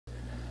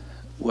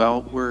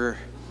Well, we're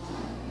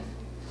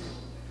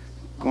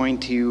going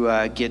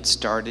to get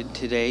started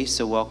today,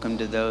 so welcome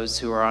to those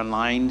who are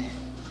online.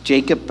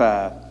 Jacob,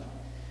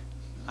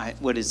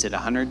 what is it,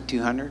 100,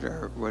 200,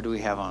 or what do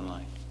we have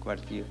online? Quite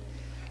a few.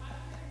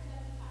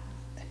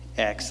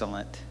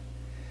 Excellent.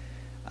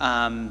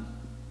 All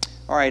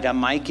right, I'm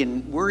Mike,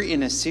 and we're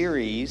in a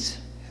series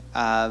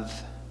of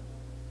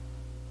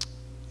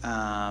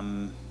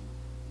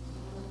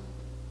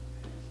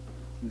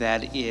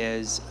that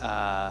is...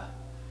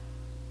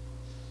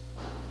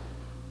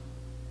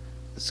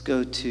 Let's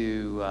go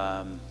to,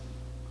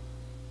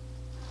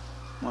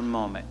 one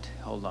moment,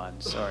 hold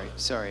on,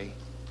 sorry.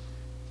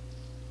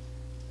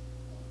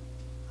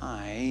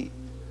 I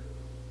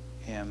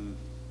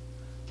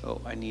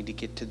need to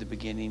get to the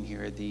beginning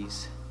here of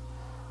these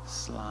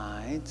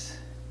slides.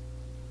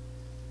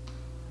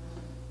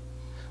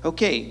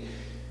 Okay,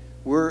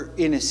 we're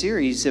in a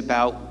series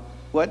about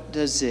what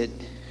does it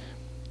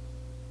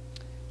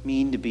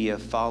mean to be a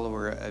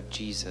follower of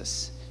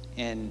Jesus,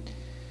 and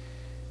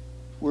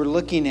we're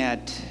looking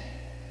at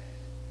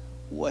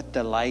what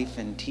the life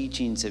and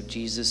teachings of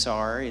Jesus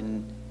are,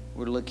 and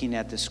we're looking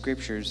at the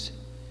scriptures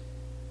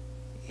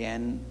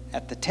and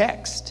at the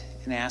text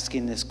and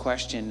asking this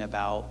question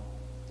about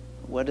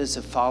what does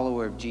a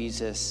follower of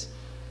Jesus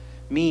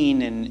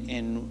mean,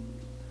 and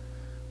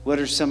what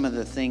are some of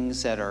the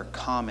things that are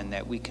common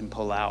that we can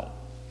pull out.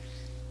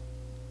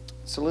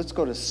 So let's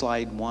go to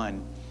slide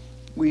 1.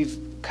 We've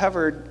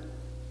covered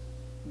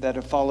that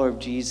a follower of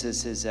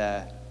Jesus is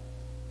a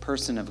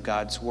person of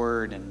God's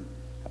word and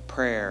a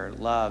prayer,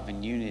 love,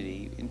 and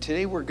unity. And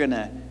today we're going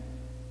to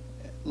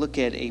look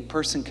at a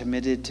person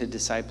committed to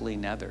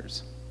discipling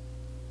others.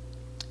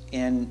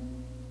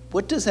 And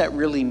what does that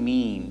really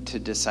mean to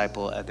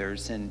disciple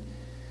others? And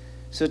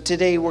so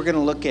today we're going to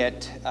look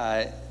at,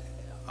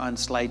 on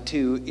slide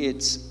 2,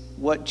 it's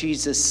what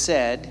Jesus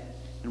said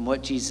and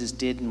what Jesus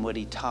did and what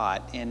he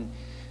taught. And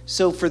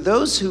so for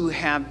those who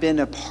have been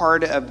a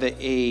part of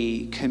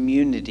a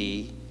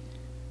community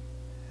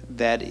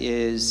that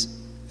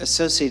is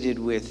associated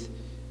with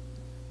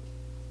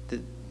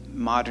the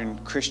modern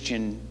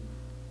Christian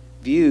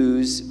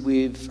views,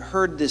 we've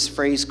heard this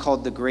phrase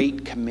called the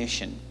Great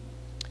Commission.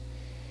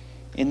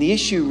 And the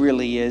issue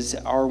really is,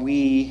 are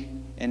we,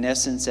 in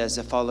essence, as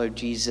a follower of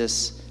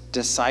Jesus,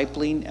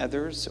 discipling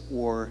others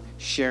or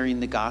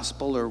sharing the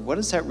gospel, or what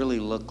does that really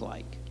look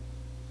like?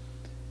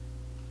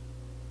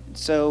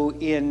 So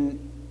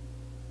in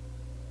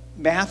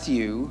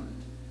Matthew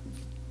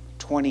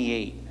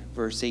 28,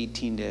 verse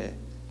 18 to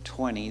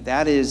 20.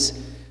 That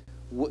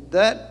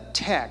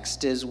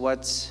text is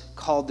what's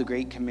called the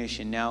Great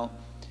Commission. Now,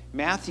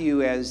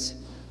 Matthew, as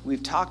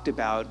we've talked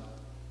about,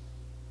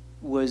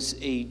 was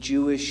a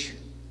Jewish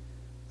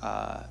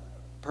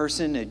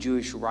person, a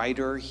Jewish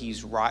writer.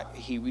 He's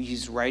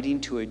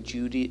writing to a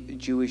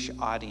Jewish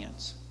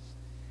audience.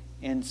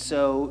 And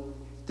so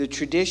the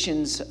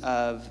traditions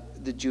of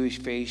the Jewish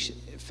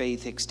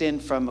faith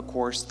extend from, of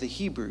course, the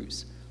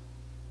Hebrews,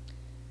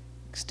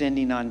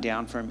 extending on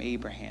down from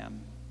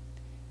Abraham.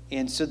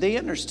 And so they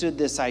understood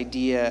this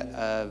idea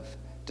of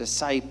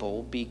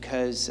disciple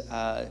because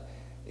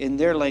in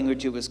their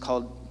language it was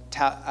called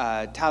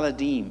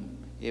taladim.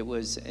 It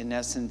was, in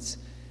essence,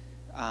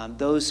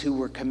 those who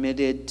were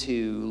committed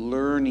to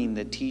learning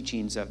the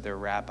teachings of their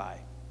rabbi.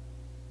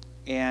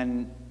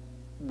 And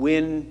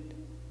when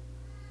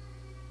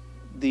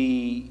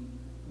the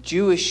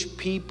Jewish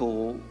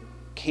people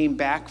came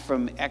back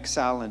from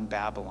exile in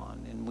Babylon,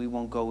 and we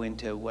won't go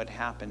into what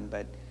happened,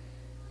 but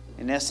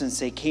in essence,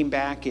 they came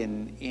back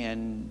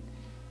and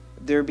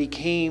there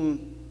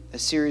became a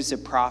series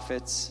of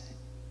prophets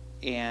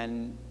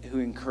and who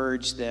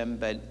encouraged them,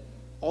 but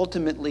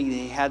ultimately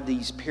they had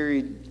these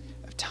period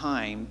of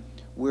time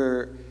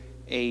where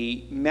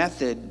a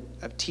method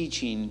of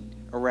teaching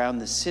around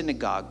the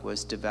synagogue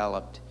was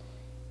developed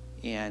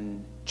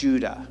in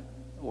Judah,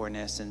 or in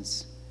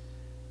essence,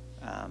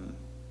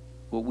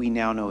 what we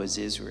now know as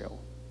Israel.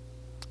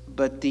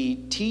 But the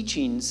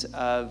teachings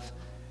of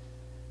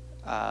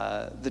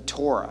the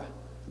Torah,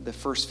 the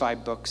first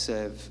 5 books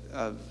of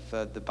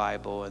the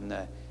Bible, and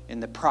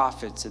the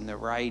prophets and the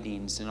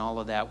writings and all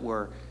of that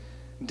were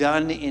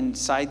done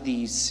inside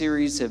these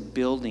series of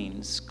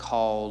buildings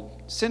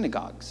called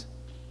synagogues.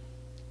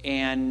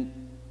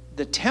 And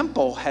the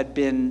temple had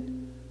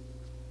been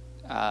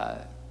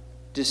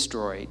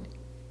destroyed,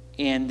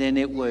 and then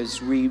it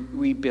was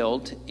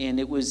rebuilt, and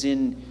it was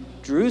in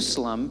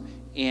Jerusalem,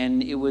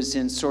 and it was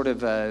in sort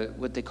of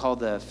what they call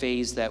the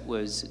phase that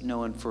was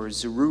known for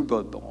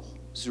Zerubbabel,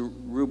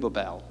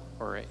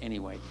 or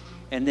anyway.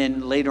 And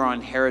then later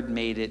on, Herod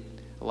made it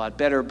a lot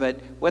better. But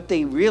what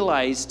they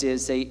realized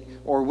is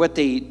what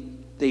they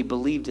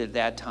believed at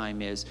that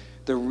time is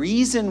the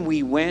reason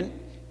we went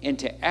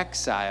into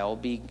exile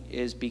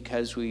is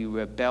because we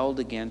rebelled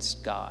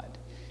against God.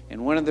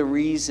 And one of the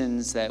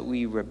reasons that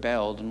we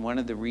rebelled, and one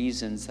of the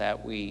reasons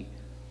that we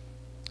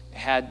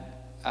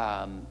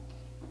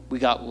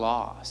got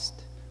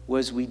lost,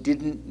 was we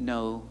didn't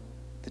know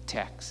the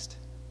text.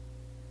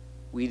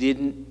 We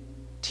didn't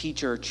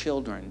teach our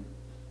children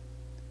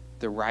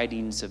the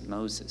writings of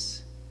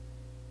Moses,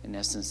 in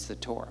essence, the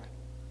Torah.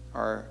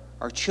 Our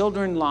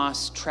children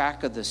lost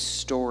track of the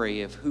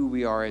story of who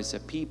we are as a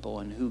people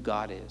and who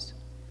God is.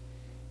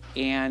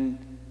 And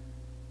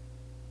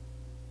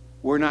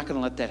we're not going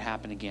to let that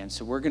happen again.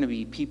 So we're going to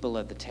be people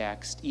of the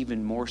text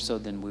even more so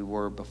than we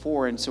were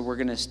before. And so we're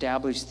going to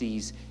establish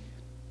these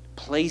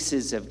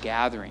places of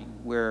gathering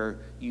where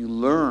you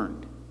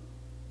learn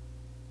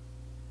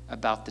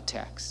about the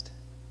text,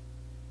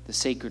 the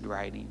sacred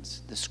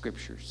writings, the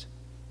scriptures.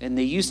 And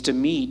they used to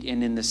meet,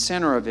 and in the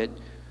center of it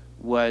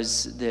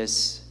was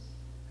this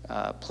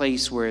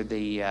place where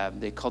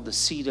they called the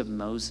seat of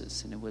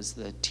Moses, and it was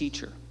the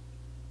teacher.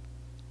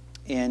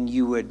 And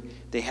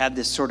they had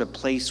this sort of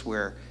place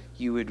where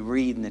you would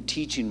read and the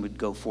teaching would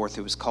go forth.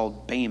 It was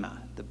called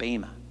Bema, the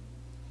Bema.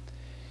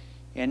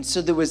 And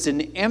so there was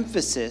an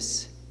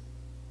emphasis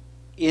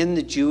in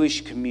the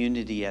Jewish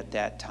community at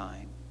that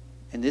time.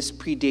 And this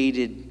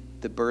predated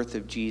the birth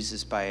of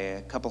Jesus by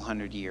a couple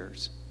hundred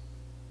years.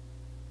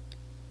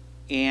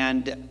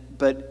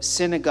 But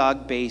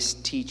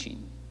synagogue-based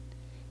teaching.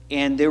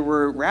 And there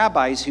were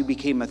rabbis who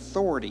became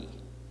authority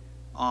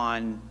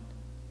on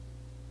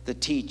the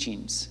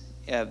teachings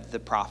of the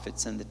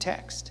prophets and the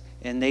text.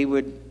 And they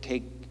would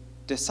take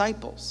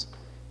disciples.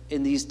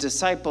 And these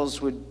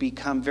disciples would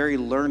become very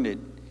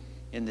learned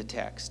in the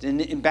text.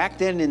 And back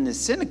then in the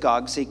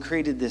synagogues, they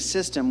created this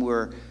system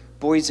where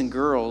boys and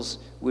girls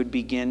would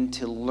begin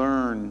to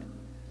learn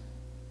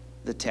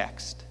the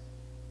text.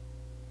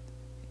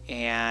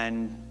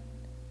 And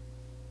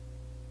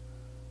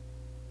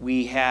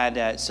we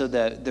had, so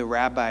the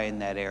rabbi in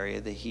that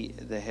area,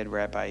 the head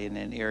rabbi in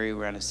an area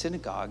around a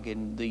synagogue,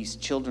 and these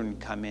children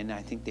come in,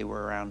 I think they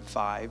were around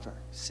 5 or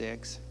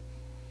 6,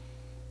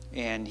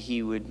 and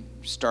he would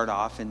start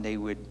off and they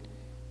would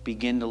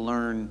begin to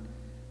learn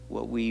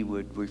what we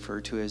would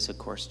refer to as, of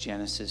course,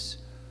 Genesis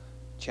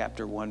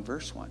chapter 1,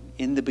 verse 1.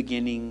 In the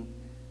beginning,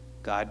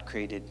 God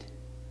created,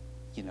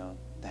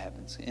 the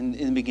heavens. In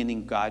the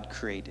beginning, God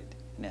created,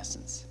 in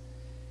essence.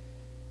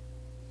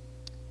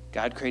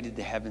 God created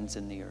the heavens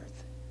and the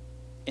earth.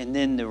 And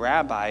then the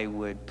rabbi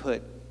would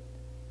put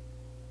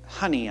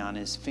honey on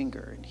his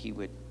finger, and he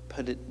would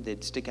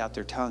they'd stick out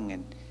their tongue,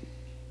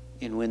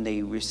 and when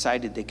they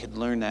recited, they could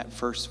learn that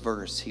first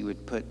verse. He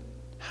would put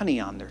honey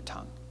on their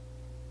tongue.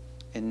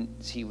 And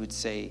he would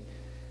say,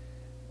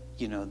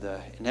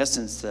 in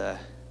essence, the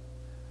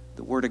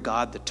word of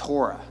God, the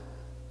Torah,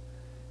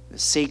 the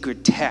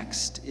sacred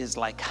text is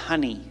like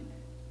honey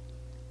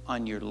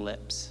on your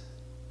lips.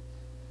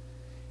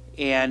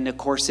 And of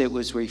course, it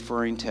was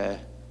referring to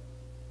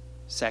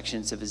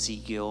sections of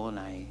Ezekiel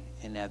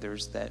and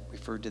others that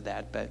referred to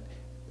that. But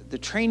the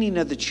training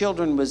of the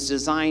children was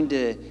designed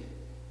to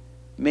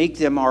make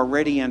them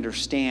already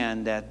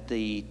understand that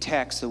the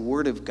text, the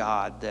Word of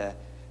God, the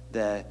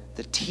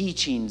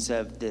teachings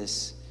of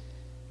this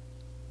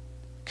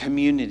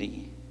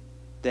community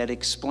that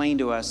explain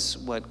to us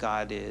what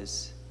God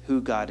is,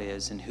 who God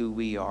is, and who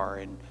we are,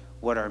 and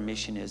what our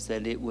mission is,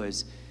 that it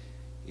was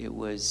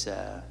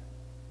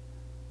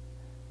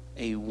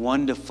a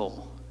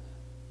wonderful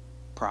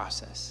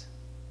process.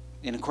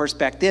 And of course,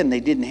 back then they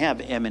didn't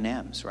have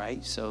M&Ms,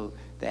 right? So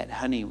that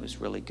honey was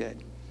really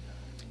good.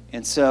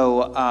 And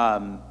so,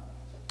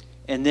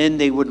 and then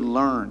they would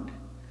learn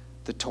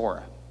the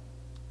Torah,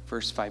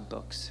 first 5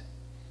 books.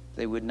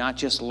 They would not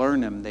just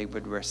learn them, they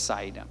would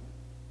recite them.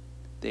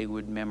 They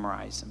would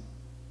memorize them.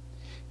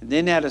 And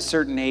then at a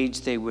certain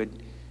age, they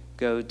would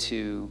go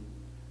to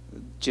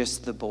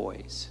just the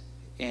boys.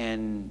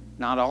 And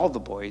not all the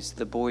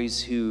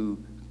boys who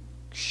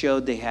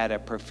showed they had a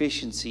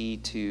proficiency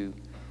to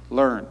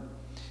learn.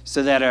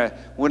 So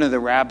that one of the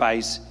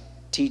rabbis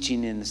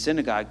teaching in the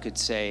synagogue could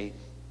say,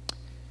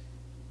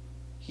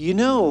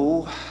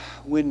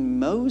 when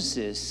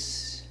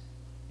Moses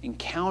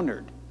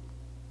encountered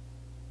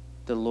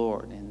the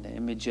Lord in the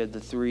image of the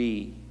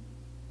 3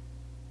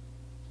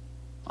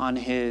 on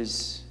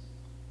his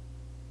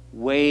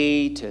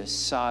way to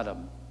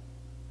Sodom,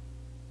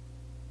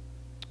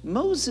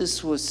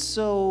 Moses was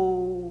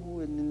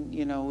so,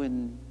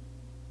 and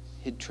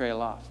he'd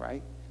trail off,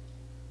 right?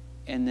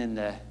 And then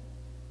the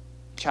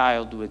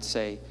child would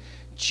say,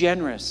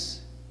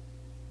 generous.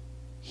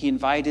 He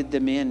invited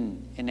them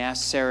in and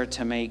asked Sarah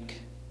to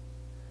make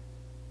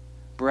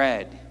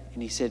bread.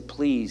 And he said,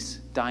 please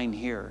dine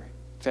here.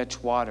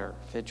 Fetch water,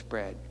 fetch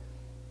bread.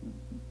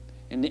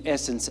 In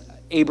essence,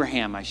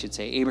 Abraham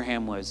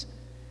was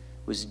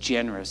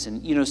generous.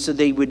 And, so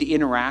they would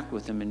interact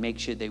with him and make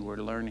sure they were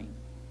learning.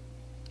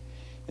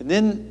 And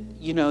then,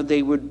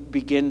 they would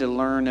begin to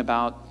learn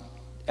about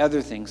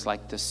other things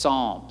like the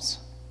Psalms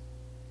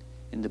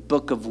and the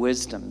book of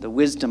wisdom, the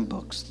wisdom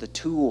books, the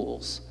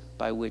tools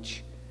by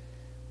which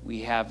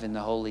we have in the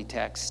holy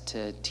text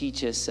to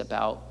teach us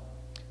about,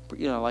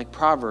 like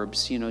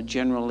Proverbs,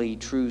 generally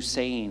true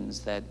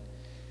sayings, that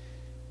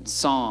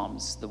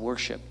Psalms, the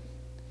worship.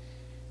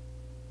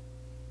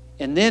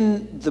 And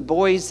then the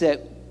boys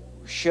that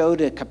showed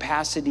a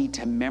capacity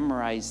to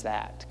memorize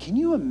that. Can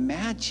you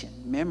imagine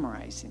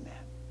memorizing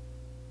that?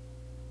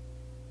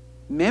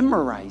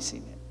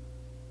 Memorizing it.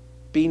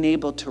 being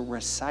able to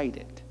recite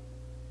it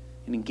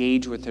and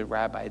engage with the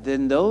rabbi,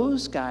 then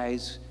those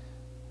guys,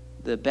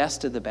 the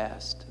best of the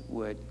best,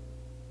 would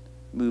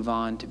move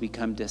on to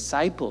become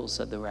disciples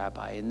of the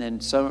rabbi. And then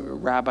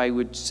some rabbi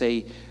would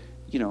say,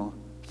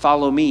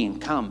 follow me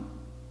and come.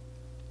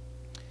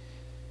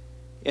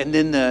 And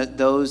then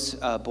those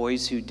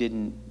boys who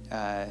didn't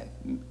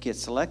get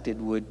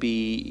selected would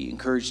be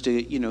encouraged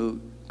to,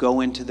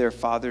 go into their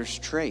father's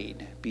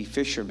trade, be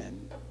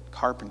fishermen,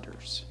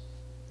 carpenters.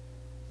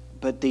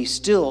 But they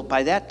still,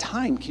 by that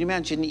time, can you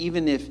imagine,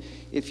 even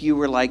if you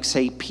were like,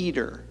 say,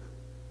 Peter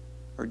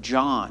or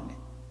John,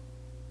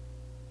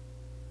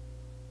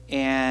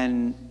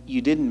 and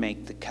you didn't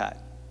make the cut,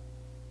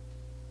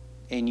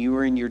 and you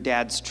were in your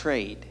dad's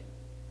trade,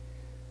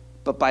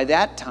 but by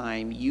that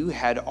time, you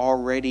had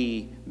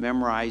already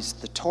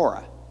memorized the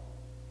Torah.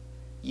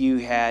 You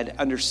had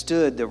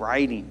understood the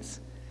writings,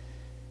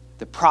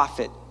 the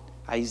prophet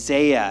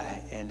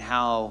Isaiah, and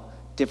how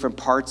different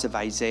parts of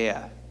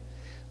Isaiah.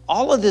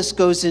 All of this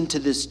goes into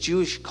this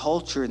Jewish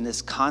culture and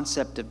this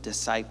concept of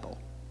disciple.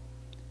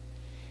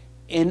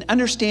 And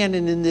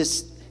understanding in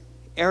this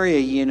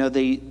area,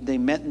 they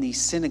met in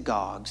these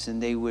synagogues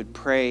and they would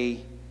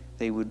pray.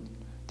 There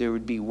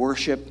would be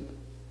worship.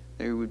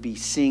 There would be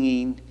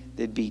singing.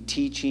 There'd be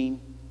teaching.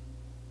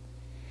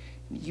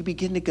 You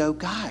begin to go,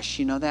 gosh,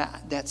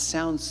 that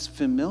sounds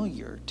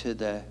familiar to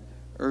the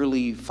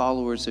early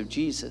followers of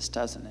Jesus,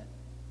 doesn't it?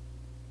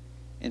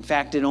 In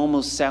fact, it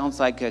almost sounds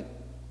like a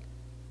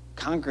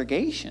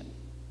congregation.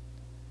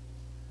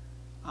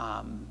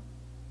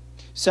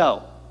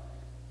 So,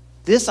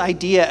 this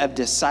idea of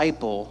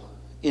disciple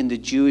in the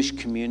Jewish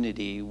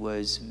community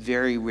was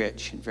very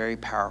rich and very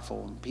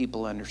powerful, and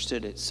people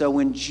understood it. So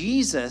when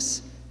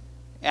Jesus,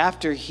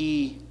 after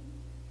he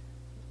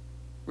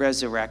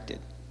resurrected,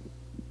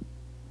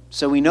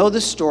 so we know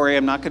the story,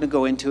 I'm not going to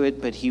go into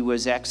it, but he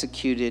was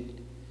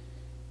executed,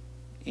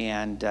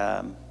 and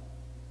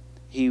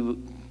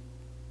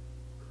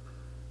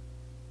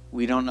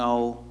we don't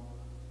know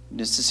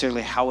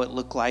necessarily how it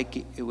looked like.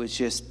 It was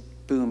just,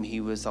 boom, he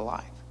was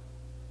alive.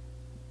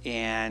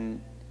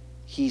 And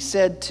he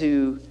said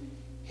to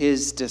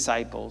his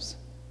disciples,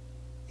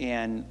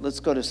 and let's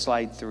go to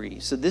slide 3.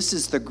 So this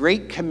is the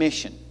Great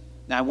Commission.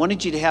 Now, I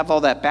wanted you to have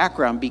all that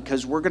background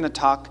because we're going to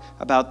talk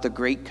about the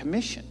Great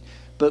Commission.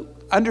 But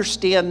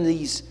understand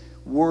these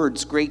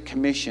words, Great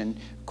Commission,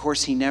 of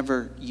course, he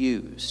never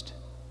used.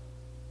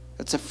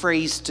 It's a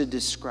phrase to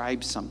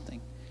describe something.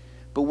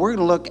 But we're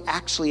going to look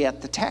actually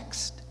at the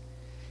text.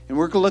 And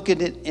we're going to look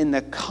at it in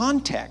the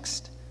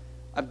context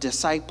of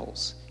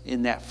disciples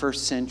in that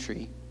first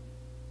century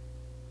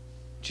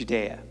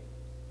Judea.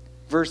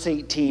 Verse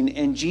 18,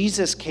 and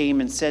Jesus came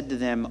and said to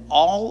them,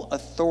 all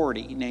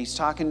authority, now he's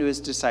talking to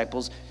his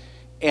disciples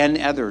and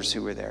others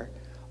who were there,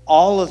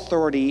 all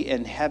authority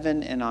in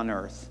heaven and on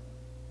earth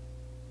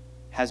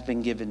has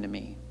been given to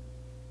me.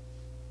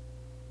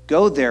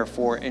 Go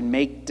therefore and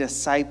make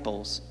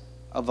disciples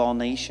of all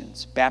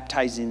nations,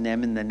 baptizing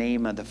them in the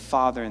name of the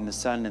Father and the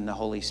Son and the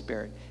Holy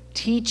Spirit,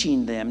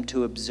 teaching them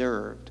to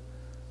observe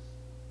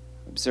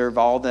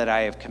all that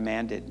I have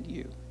commanded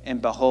you. And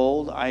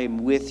behold, I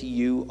am with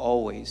you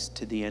always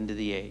to the end of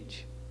the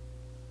age.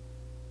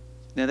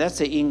 Now that's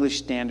the English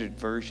Standard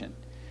Version.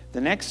 The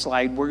next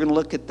slide, we're going to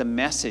look at the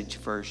Message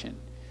version.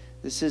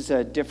 This is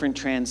a different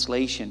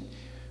translation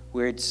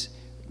where it's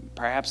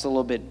perhaps a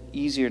little bit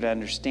easier to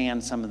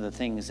understand some of the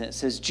things. It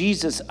says,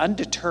 Jesus,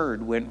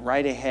 undeterred, went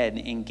right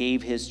ahead and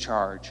gave his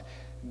charge.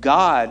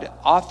 God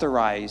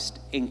authorized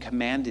and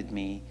commanded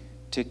me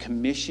to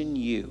commission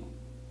you.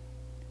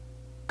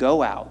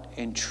 Go out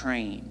and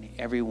train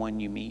everyone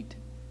you meet,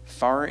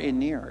 far and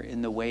near,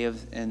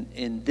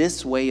 in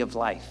this way of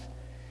life,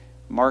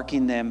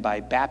 marking them by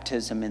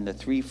baptism in the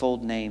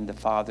threefold name, the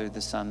Father,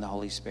 the Son, the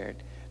Holy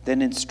Spirit.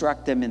 Then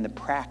instruct them in the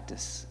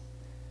practice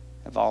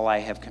of all I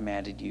have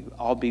commanded you.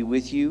 I'll be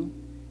with you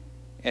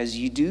as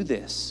you do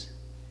this,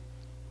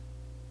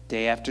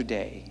 day after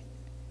day,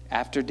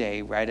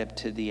 right up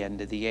to the end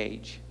of the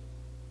age.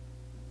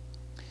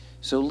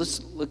 So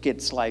let's look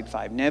at slide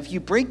 5. Now, if you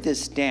break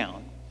this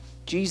down,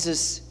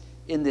 Jesus,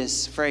 in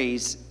this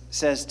phrase,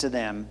 says to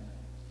them,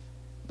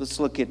 let's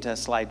look at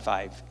slide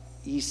 5.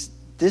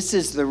 This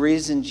is the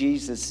reason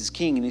Jesus is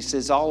king, and he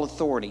says, all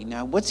authority.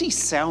 Now, what's he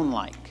sound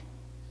like?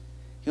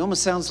 He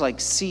almost sounds like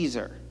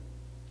Caesar.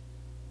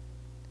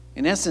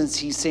 In essence,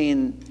 he's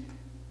saying,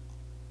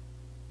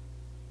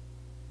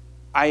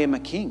 I am a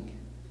king.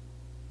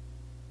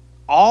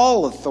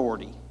 All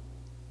authority.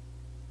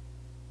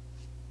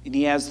 And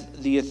he has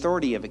the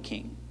authority of a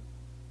king.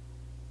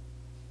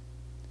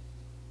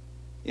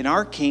 And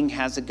our king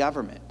has a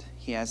government.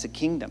 He has a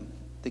kingdom,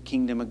 the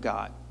kingdom of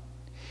God.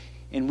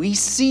 And we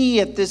see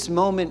at this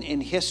moment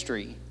in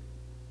history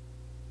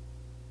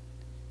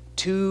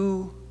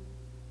two,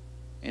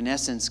 in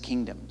essence,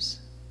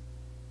 kingdoms.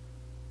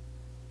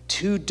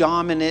 Two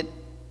dominant,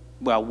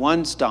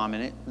 one's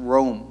dominant,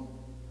 Rome.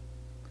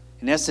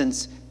 In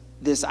essence,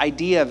 this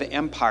idea of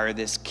empire,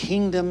 this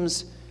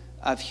kingdoms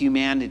of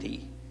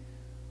humanity,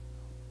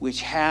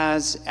 which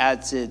has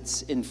as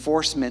its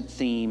enforcement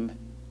theme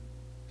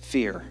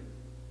fear.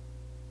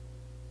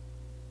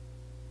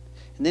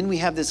 And then we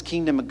have this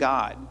kingdom of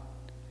God,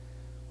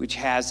 which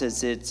has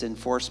as its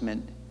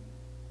enforcement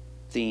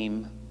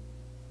theme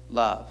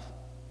love.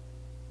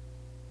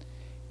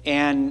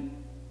 And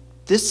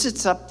this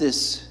sets up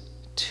this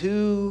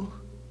two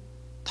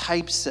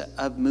types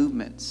of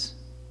movements.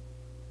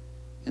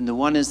 And the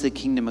one is the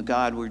kingdom of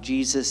God, where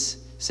Jesus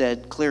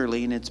said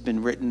clearly, and it's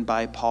been written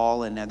by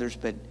Paul and others,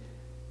 but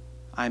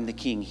I'm the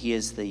king. He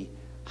is the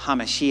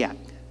Hamashiach,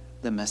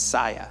 the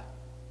Messiah.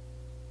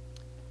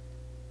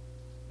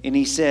 And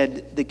he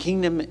said, the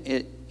kingdom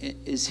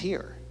is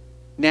here.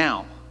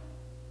 Now,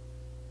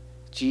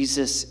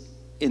 Jesus,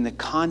 in the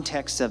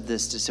context of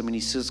this, when he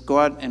says, go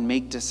out and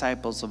make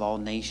disciples of all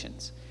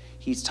nations,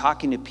 he's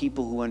talking to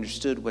people who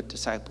understood what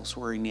disciples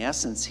were. In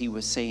essence, he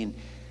was saying,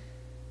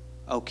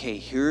 okay,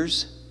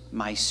 here's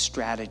my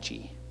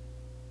strategy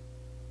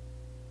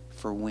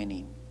for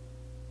winning.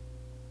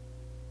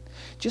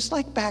 Just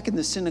like back in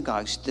the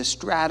synagogues, the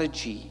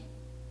strategy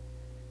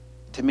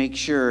to make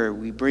sure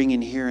we bring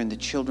in here and the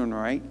children,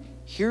 right?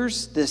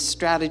 Here's the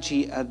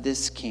strategy of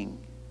this king.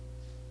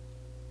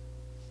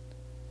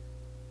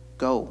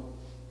 Go.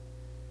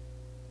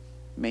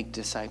 Make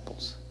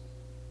disciples.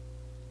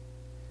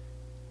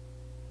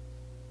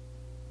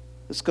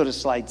 Let's go to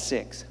slide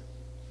 6.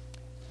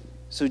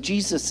 So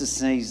Jesus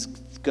says,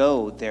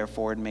 go,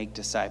 therefore, and make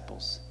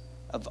disciples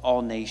of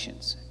all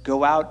nations.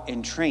 Go out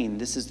and train.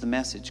 This is the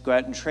message. Go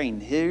out and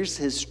train. Here's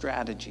his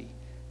strategy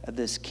of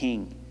this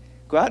king.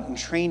 Go out and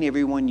train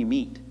everyone you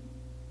meet,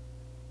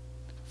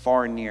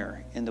 far and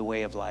near, in the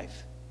way of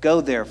life.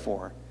 Go,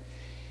 therefore.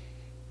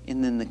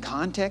 And then the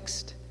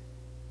context,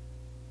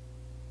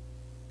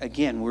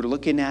 again, we're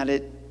looking at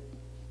it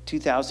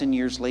 2,000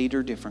 years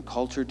later, different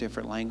culture,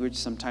 different language.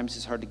 Sometimes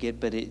it's hard to get,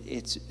 but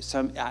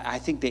I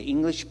think the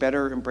English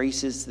better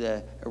embraces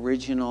the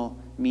original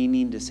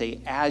meaning to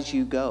say, as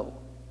you go,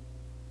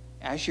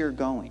 as you're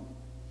going,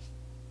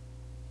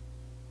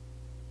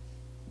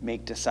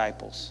 make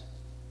disciples.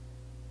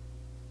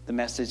 The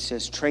message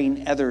says,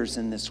 train others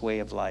in this way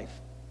of life.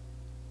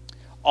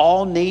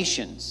 All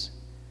nations,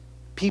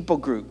 people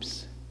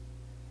groups,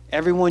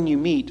 everyone you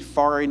meet,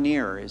 far and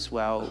near as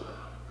well.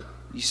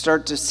 You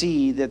start to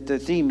see that the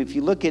theme, if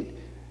you look at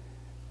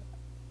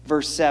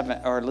verse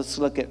 7, or let's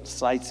look at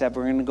slide 7,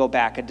 we're going to go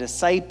back. A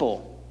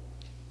disciple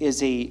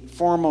is a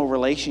formal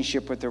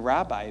relationship with the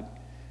rabbi,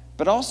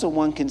 but also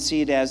one can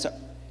see it as,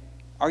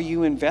 are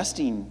you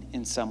investing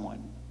in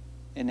someone?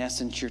 In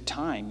essence, your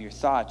time, your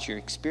thoughts, your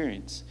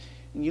experience.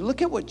 And you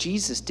look at what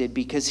Jesus did,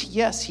 because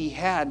yes, he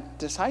had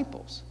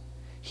disciples.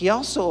 He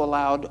also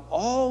allowed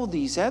all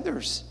these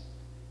others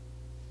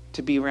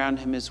to be around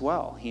him as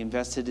well. He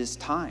invested his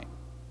time.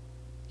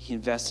 He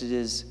invested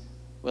his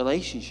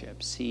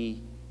relationships.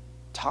 He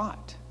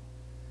taught.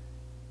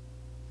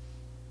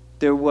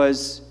 There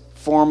was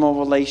formal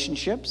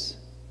relationships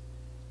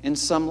and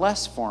some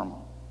less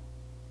formal.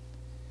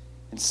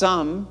 And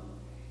some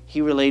he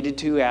related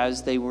to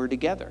as they were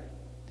together.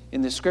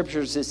 In the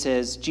scriptures it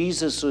says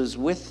Jesus was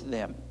with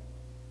them.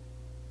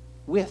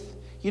 With.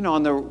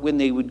 When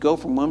they would go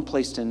from one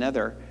place to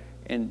another,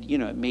 and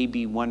it may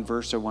be one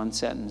verse or one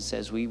sentence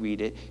as we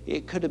read it,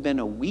 it could have been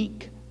a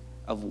week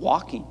of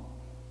walking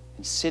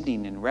and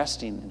sitting and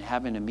resting and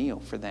having a meal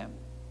for them.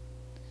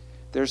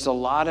 There's a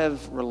lot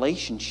of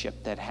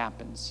relationship that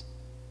happens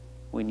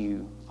when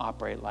you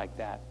operate like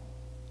that.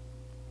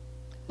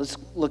 Let's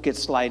look at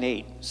slide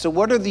 8. So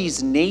what are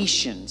these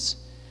nations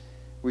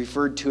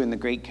referred to in the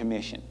Great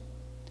Commission?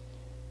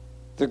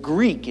 The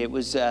Greek, it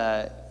was,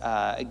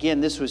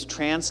 again, this was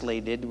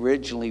translated,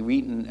 originally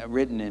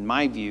written in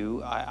my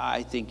view,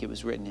 I think it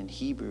was written in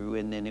Hebrew,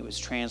 and then it was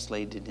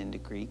translated into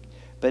Greek.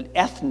 But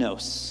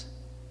ethnos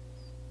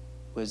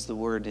was the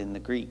word in the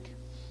Greek.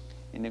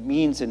 And it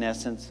means, in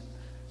essence,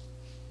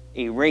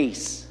 a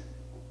race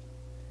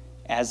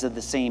as of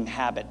the same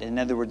habit. In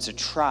other words, a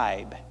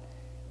tribe,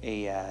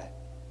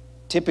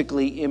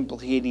 typically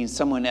implicating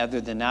someone other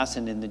than us,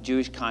 and in the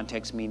Jewish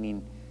context,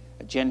 meaning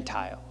a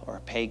Gentile or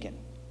a pagan.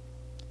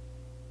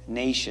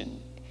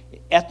 Nation.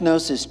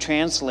 Ethnos is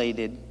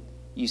translated,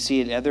 you see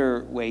it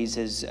other ways,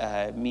 as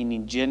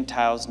meaning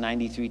Gentiles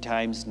 93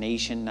 times,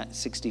 nation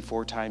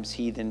 64 times,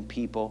 heathen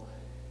people.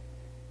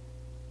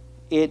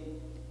 In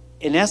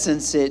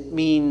essence, it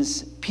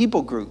means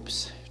people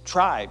groups,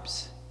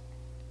 tribes.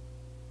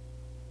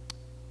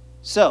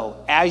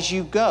 So, as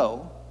you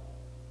go,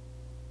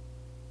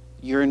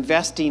 you're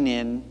investing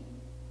in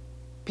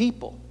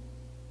people.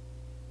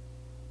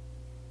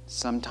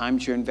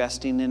 Sometimes you're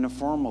investing in a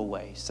formal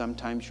way.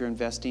 Sometimes you're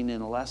investing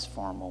in a less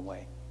formal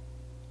way.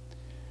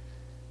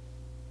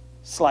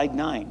 Slide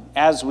 9.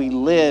 As we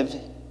live,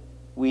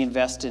 we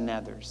invest in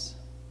others.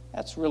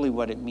 That's really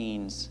what it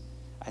means,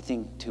 I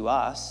think, to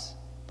us,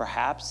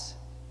 perhaps,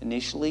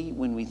 initially,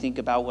 when we think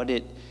about what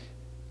it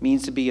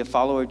means to be a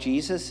follower of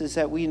Jesus, is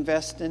that we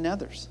invest in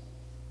others.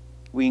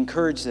 We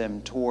encourage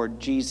them toward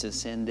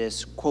Jesus in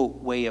this,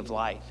 quote, way of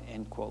life,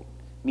 end quote,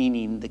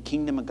 meaning the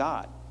kingdom of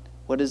God.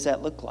 What does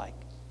that look like?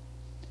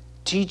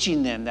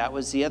 Teaching them, that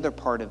was the other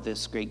part of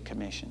this Great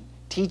Commission.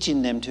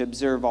 Teaching them to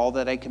observe all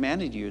that I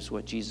commanded you is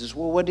what Jesus,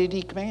 well, what did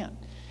he command?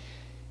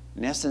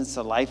 In essence,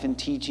 the life and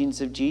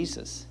teachings of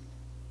Jesus.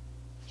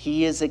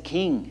 He is a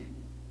king,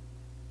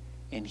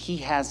 and he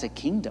has a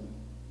kingdom.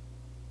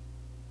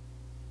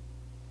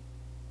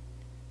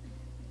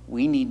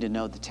 We need to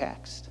know the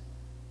text.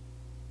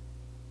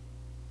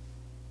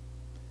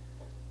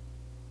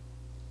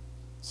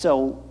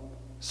 So,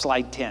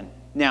 slide 10.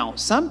 Now,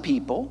 some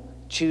people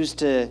choose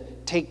to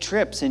take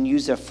trips and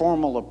use a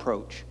formal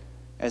approach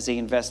as they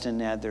invest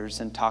in others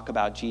and talk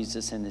about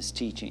Jesus and his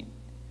teaching.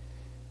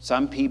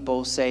 Some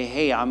people say,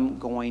 hey, I'm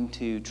going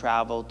to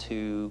travel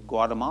to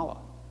Guatemala.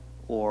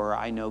 Or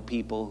I know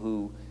people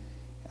who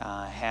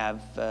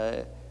have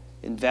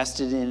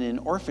invested in an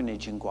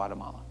orphanage in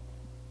Guatemala.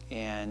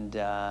 And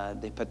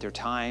they put their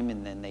time,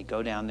 and then they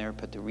go down there,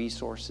 put the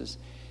resources.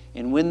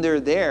 And when they're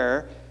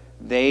there,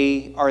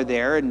 they are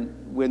there,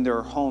 and when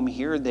they're home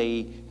here,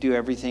 they do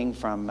everything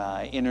from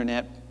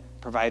internet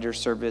provider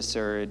service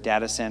or a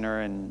data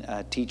center and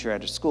a teacher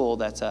at a school.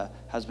 That's a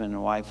husband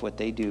and wife, what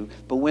they do.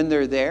 But when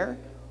they're there,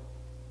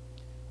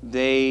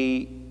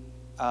 they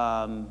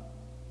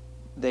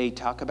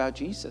talk about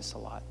Jesus a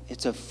lot.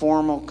 It's a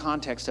formal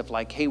context of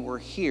like, hey, we're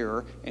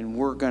here and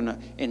we're gonna,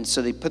 and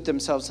so they put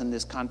themselves in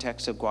this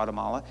context of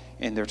Guatemala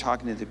and they're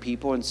talking to the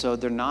people, and so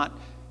they're not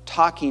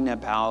talking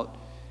about,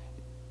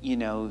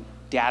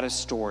 data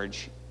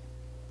storage.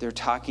 They're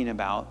talking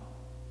about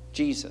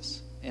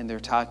Jesus, and they're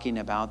talking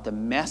about the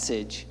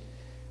message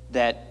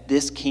that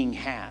this king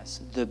has,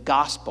 the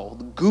gospel,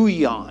 the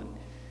guion,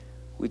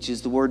 which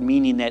is the word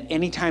meaning that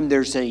anytime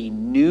there's a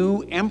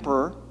new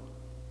emperor,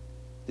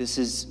 this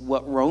is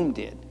what Rome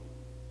did.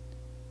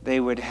 They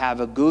would have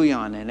a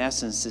guion, in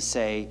essence, to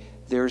say,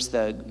 there's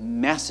the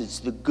message,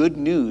 the good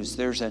news,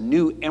 there's a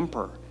new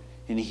emperor,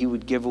 and he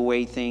would give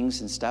away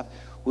things and stuff.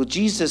 Well,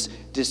 Jesus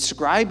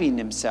describing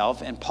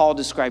himself, and Paul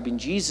describing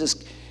Jesus,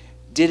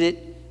 did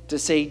it to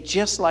say,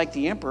 just like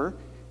the emperor,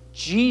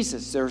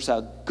 Jesus, there's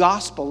a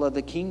gospel of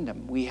the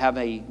kingdom. We have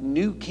a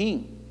new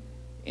king,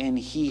 and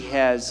he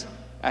has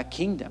a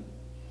kingdom.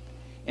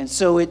 And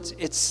so it's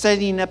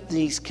setting up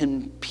these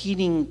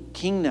competing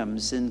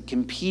kingdoms and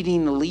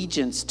competing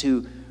allegiance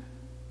to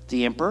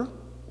the emperor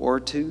or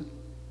to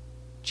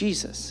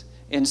Jesus.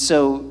 And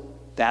so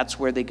that's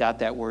where they got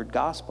that word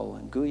gospel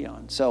and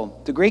guion. So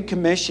the Great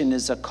Commission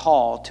is a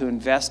call to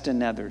invest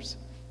in others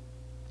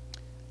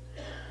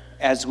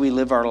as we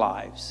live our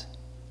lives,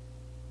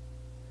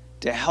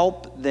 to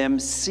help them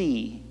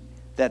see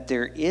that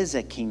there is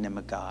a kingdom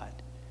of God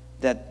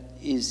that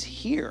is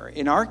here.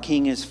 And our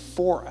king is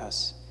for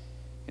us.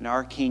 And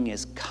our king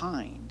is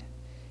kind.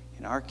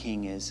 And our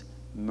king is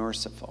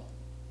merciful.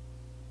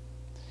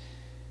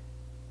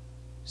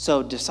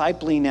 So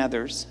discipling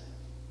others.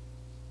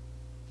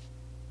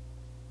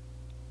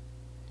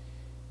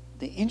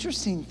 The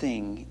interesting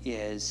thing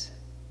is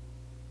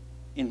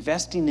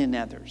investing in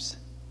others.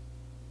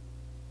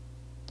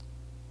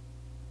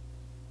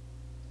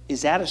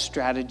 Is that a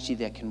strategy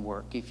that can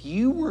work? If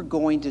you were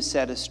going to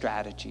set a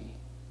strategy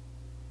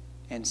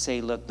and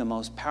say, look, the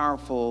most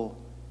powerful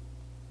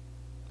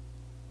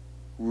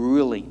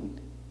ruling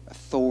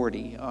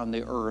authority on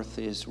the earth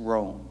is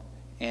Rome,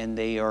 and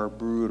they are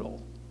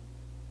brutal.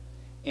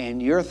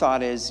 And your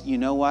thought is, you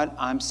know what?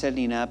 I'm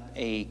setting up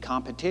a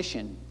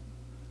competition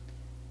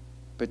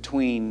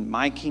between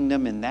my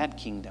kingdom and that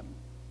kingdom.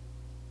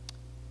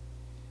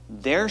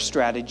 Their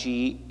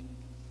strategy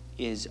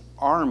is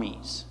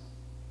armies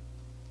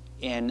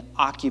and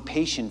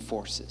occupation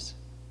forces,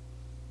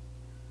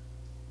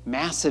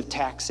 massive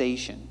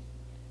taxation,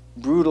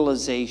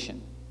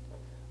 brutalization,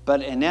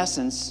 but in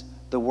essence,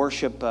 the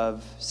worship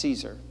of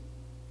Caesar.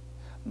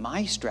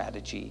 My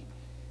strategy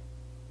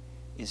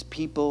is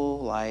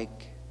people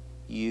like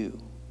you.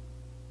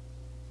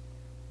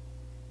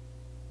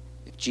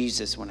 If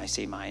Jesus, when I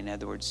say mine, in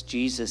other words,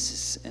 Jesus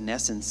is in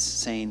essence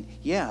saying,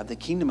 yeah, the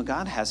kingdom of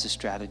God has a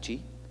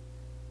strategy.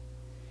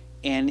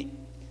 And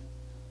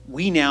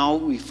we now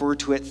refer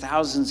to it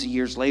thousands of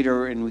years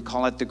later, and we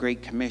call it the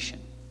Great Commission.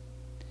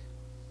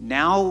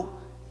 Now,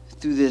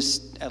 through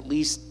this, at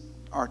least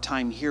our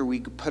time here, we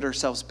put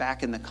ourselves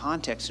back in the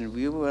context and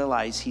we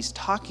realize he's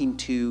talking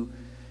to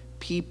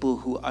people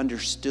who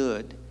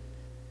understood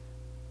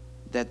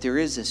that there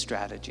is a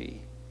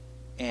strategy,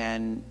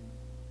 and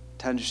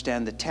to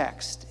understand the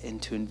text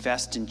and to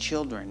invest in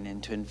children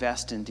and to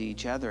invest into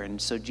each other.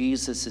 And so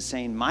Jesus is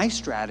saying, my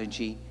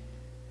strategy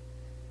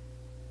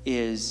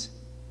is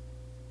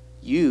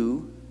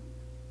you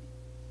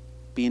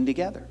being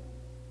together.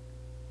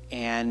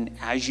 And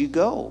as you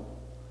go,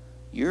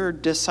 you're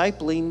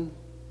discipling,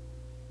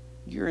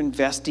 you're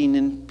investing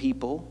in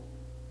people,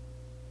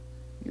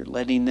 you're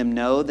letting them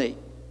know that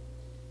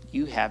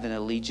you have an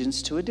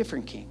allegiance to a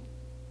different king.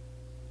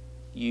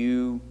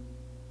 You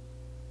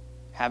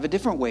have a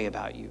different way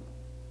about you.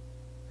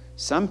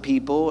 Some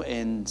people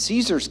in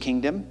Caesar's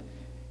kingdom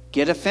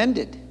get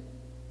offended.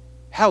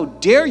 How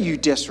dare you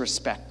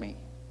disrespect me?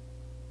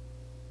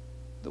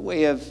 The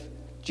way of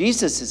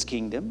Jesus'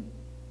 kingdom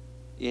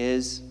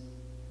is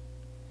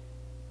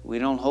We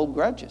don't hold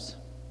grudges.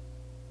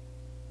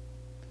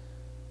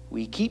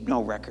 We keep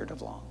no record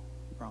of wrong.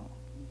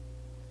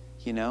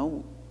 You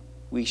know,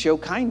 we show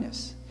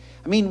kindness.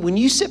 I mean, when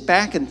you sit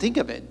back and think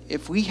of it,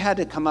 if we had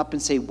to come up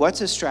and say,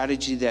 what's a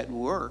strategy that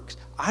works?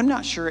 I'm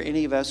not sure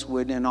any of us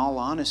would, in all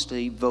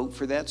honesty, vote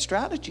for that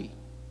strategy.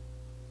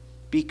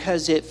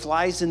 Because it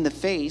flies in the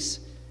face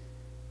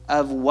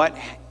of what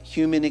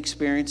human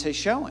experience has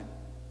shown.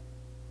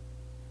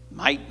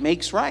 Might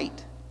makes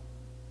right.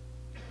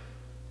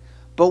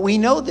 But we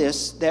know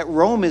this, that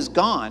Rome is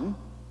gone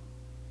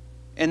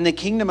and the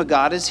kingdom of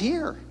God is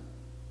here.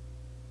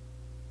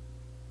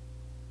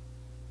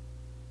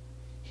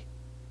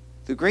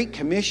 The Great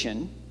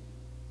Commission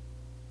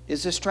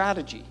is a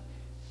strategy.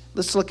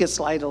 Let's look at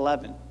slide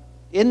 11.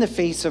 In the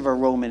face of a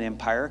Roman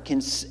Empire, can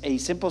a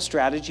simple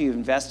strategy of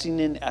investing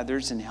in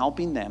others and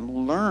helping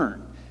them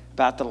learn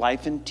about the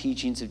life and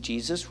teachings of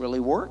Jesus really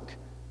work?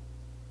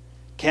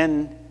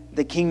 Can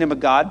the kingdom of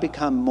God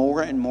become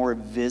more and more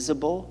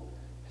visible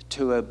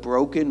to a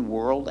broken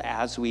world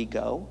as we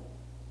go?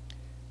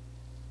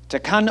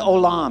 Tikkun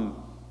olam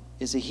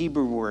is a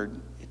Hebrew word.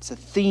 It's a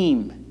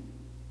theme.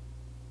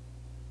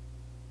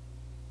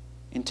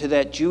 And to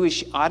that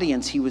Jewish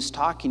audience he was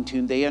talking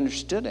to, they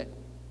understood it.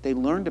 They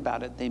learned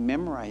about it. They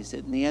memorized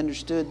it. And they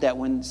understood that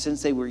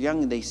since they were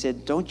young, they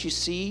said, don't you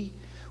see,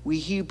 we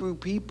Hebrew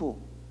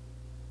people,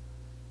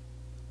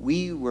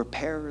 we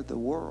repair the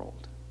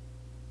world.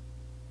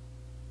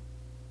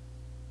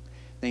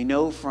 They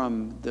know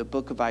from the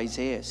book of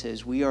Isaiah, it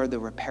says, we are the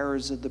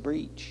repairers of the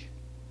breach,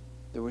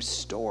 the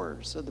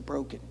restorers of the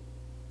broken.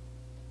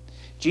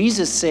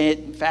 Jesus said,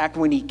 in fact,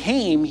 when he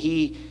came,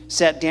 he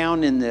sat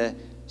down in the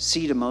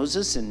seat of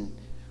Moses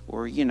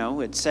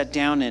had sat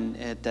down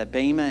at the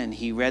Bema and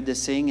he read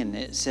this thing and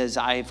it says,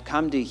 I've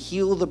come to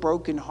heal the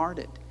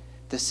brokenhearted,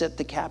 to set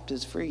the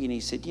captives free. And he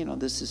said,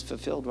 this is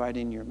fulfilled right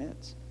in your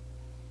midst.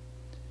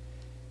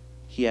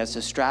 He has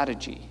a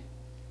strategy.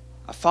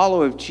 A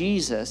follower of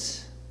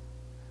Jesus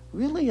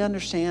really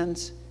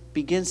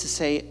begins to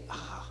say,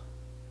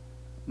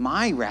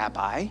 my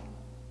rabbi,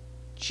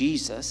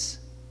 Jesus,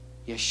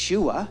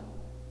 Yeshua,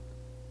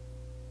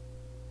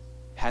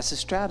 has a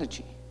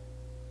strategy.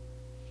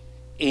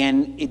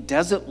 And it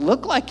doesn't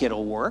look like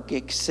it'll work,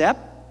 except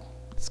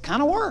it's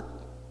kind of work.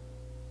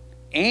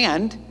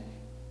 And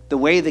the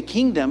way of the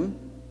kingdom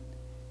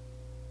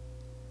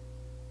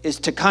is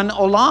tikkun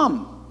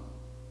olam,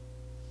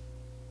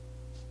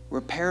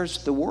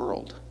 repairs the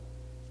world.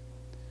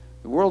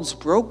 The world's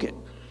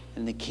broken,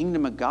 and the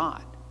kingdom of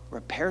God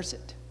repairs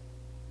it.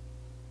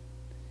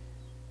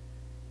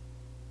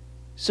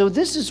 So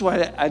this is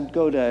what I'd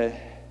go to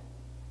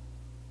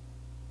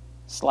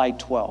slide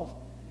 12.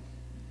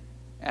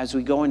 As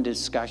we go into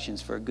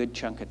discussions for a good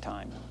chunk of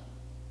time.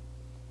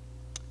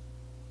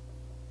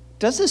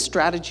 Does this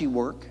strategy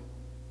work?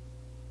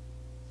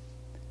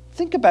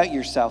 Think about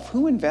yourself.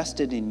 Who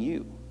invested in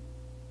you?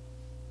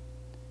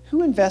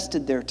 Who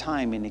invested their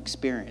time and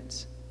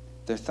experience,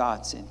 their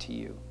thoughts into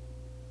you?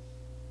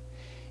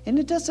 And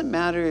it doesn't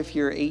matter if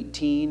you're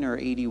 18 or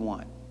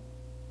 81.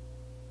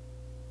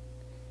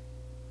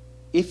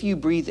 If you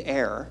breathe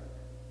air,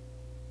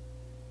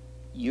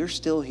 you're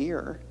still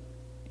here.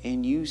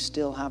 And you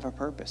still have a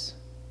purpose.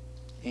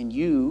 And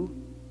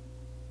you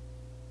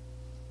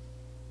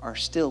are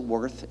still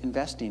worth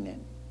investing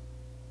in.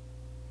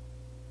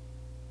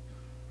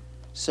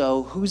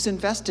 So who's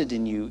invested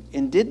in you?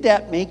 And did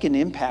that make an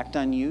impact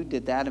on you?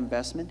 Did that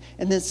investment?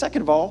 And then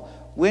second of all,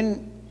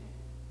 when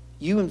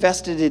you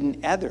invested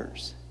in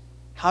others,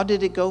 how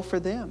did it go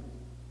for them?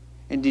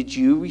 And did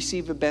you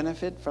receive a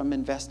benefit from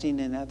investing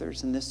in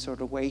others in this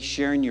sort of way?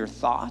 Sharing your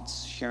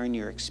thoughts, sharing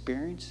your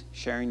experience,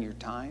 sharing your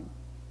time?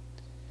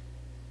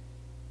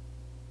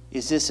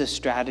 Is this a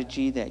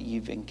strategy that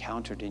you've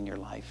encountered in your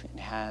life and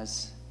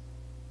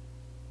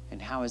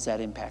how has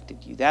that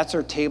impacted you? That's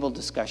our table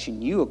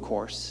discussion. You, of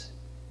course,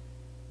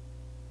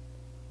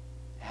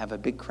 have a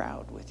big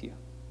crowd with you.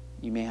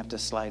 You may have to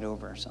slide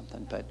over or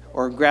something,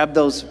 or grab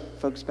those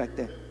folks back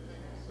there.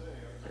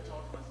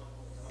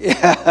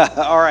 Yeah,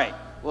 all right.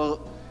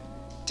 Well,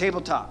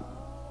 tabletop.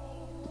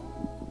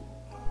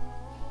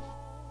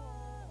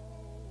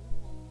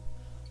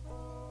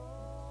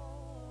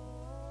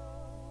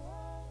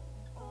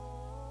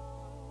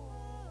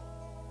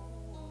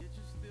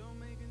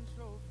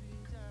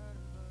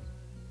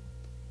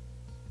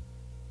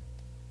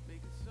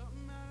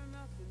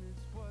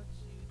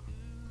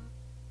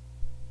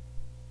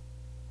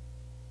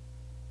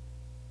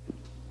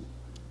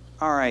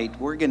 All right,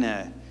 we're going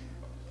to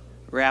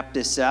wrap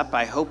this up.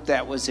 I hope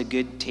that was a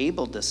good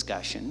table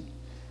discussion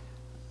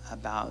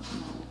about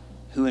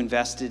who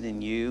invested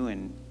in you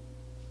and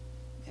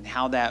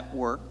how that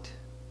worked.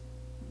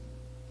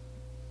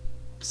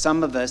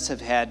 Some of us have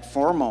had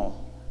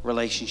formal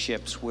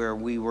relationships where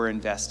we were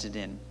invested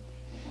in.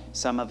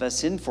 Some of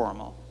us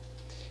informal.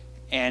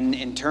 And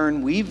in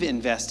turn, we've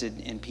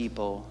invested in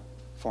people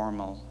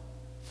formally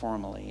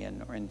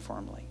or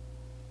informally.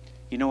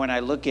 You know, when I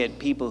look at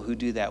people who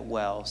do that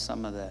well,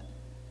 some of the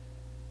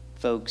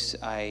folks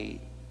I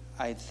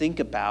I think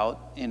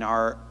about in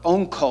our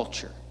own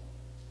culture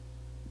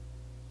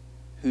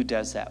who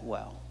does that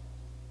well.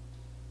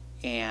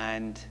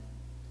 And,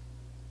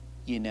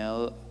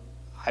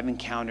 I've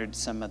encountered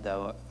some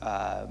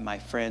of my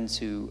friends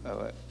who,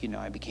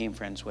 I became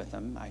friends with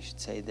them, I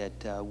should say,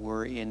 that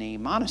were in a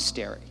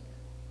monastery.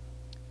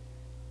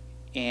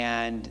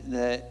 And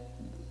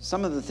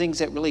some of the things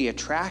that really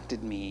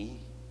attracted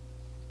me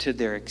to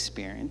their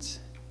experience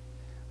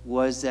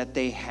was that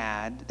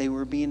they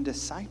were being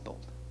discipled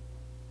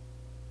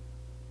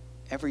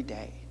every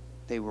day.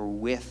 They were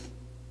with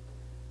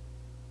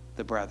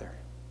the brother,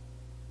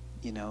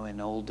 an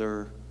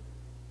older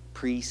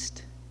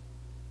priest.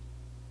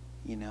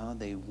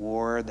 They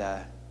wore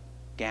the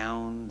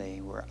gown.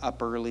 They were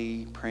up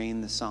early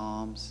praying the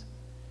Psalms.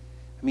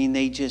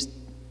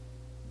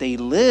 They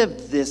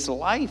lived this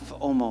life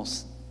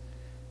almost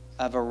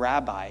of a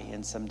rabbi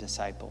and some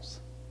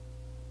disciples.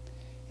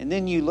 And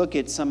then you look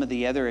at some of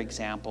the other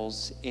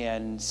examples,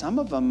 and some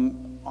of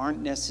them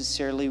aren't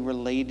necessarily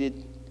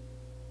related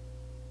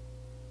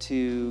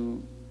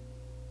to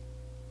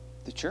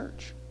the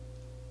church.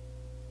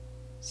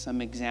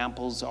 Some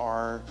examples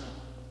are,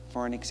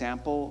 for an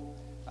example,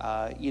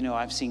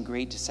 I've seen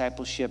great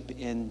discipleship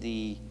in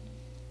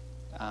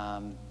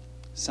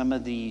some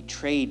of the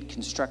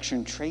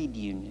construction trade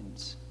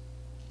unions.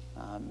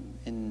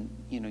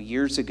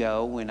 Years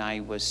ago when I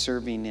was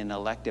serving in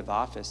elective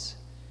office,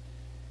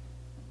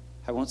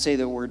 I won't say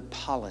the word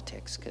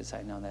politics because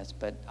I know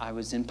but I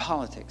was in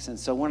politics. And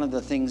so one of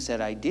the things that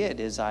I did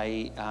is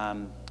I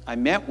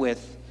met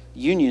with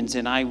unions,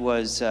 and I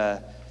was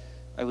and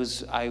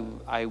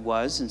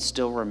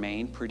still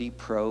remain pretty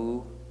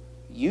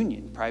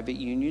pro-union. Private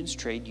unions,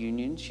 trade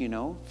unions,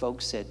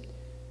 folks that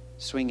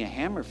swing a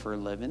hammer for a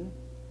living,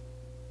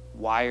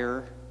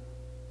 wire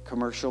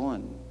commercial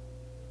and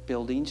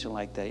buildings,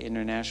 like the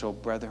International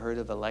Brotherhood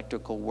of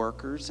Electrical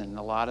Workers, and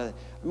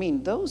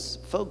those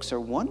folks are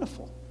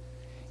wonderful.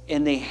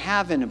 And they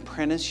have an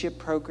apprenticeship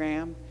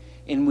program,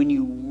 and when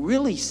you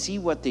really see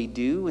what they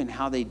do and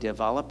how they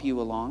develop you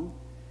along,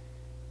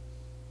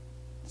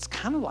 it's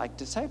kind of like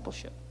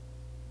discipleship.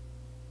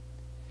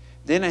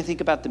 Then I think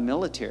about the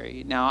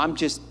military. Now, I'm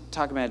just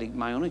talking about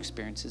my own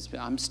experiences, but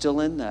I'm still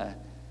in the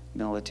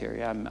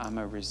military. I'm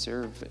a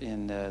reserve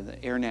in the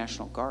Air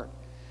National Guard.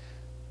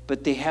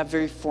 But they have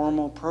very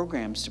formal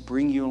programs to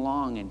bring you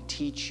along and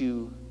teach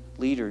you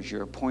leaders,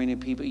 your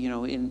appointed people,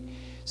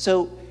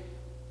 So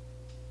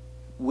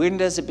when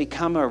does it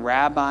become a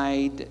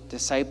rabbi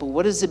disciple?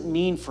 What does it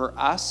mean for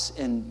us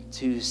and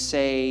to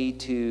say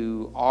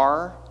to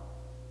our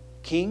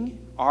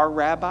king, our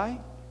rabbi,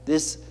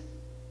 this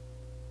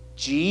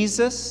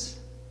Jesus,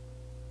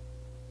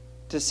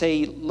 to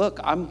say, look,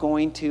 I'm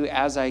going to,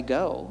 as I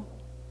go,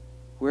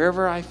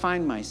 wherever I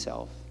find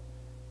myself,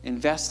 I'm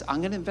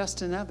going to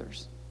invest in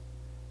others.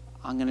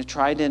 I'm going to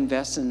try to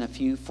invest in a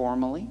few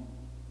formally.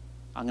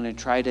 I'm going to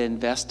try to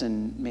invest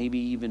in maybe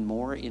even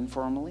more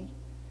informally.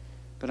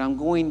 But I'm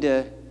going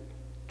to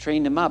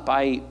train them up.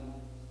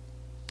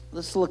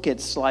 Let's look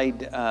at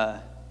slide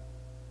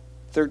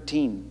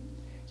 13.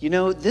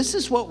 This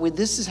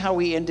is how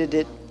we ended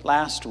it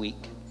last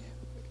week.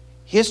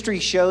 History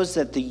shows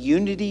that the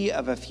unity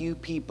of a few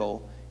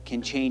people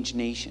can change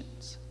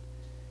nations.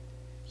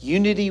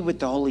 Unity with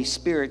the Holy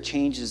Spirit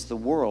changes the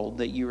world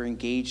that you're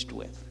engaged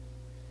with.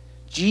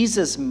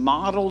 Jesus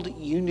modeled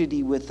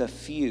unity with a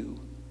few.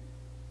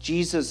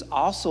 Jesus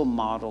also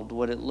modeled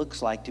what it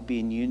looks like to be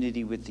in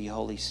unity with the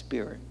Holy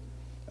Spirit.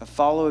 A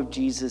follower of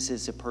Jesus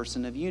is a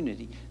person of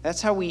unity.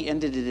 That's how we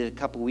ended it a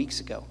couple weeks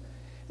ago.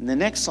 And the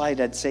next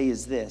slide I'd say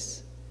is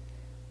this.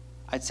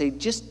 I'd say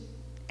just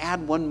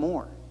add one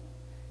more.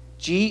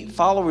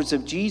 Followers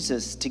of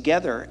Jesus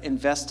together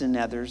invest in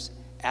others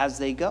as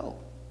they go.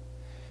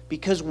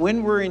 Because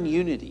when we're in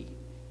unity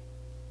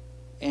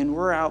and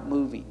we're out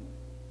moving,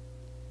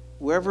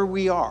 wherever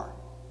we are,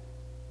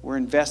 we're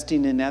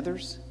investing in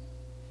others.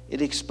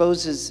 It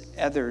exposes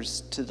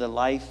others to the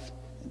life,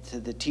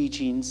 to the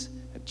teachings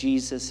of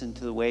Jesus, and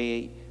to the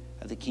way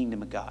of the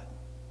kingdom of God.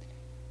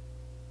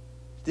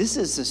 This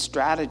is the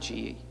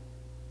strategy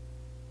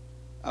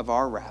of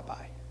our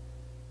rabbi.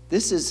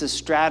 This is the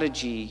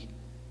strategy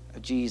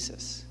of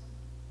Jesus.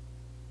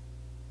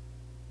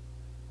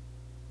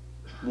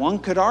 One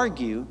could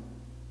argue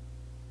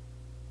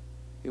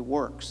it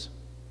works.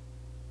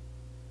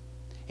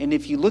 And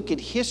if you look at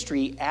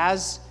history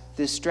as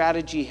this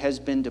strategy has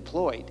been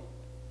deployed,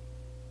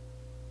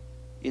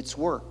 it's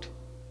worked.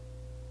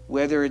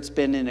 Whether it's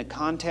been in a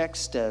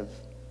context of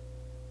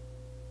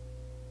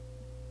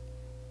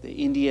the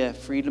India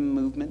freedom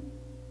movement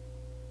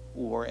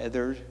or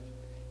other,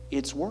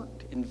 it's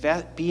worked.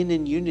 Being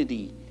in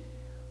unity,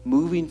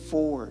 moving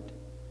forward,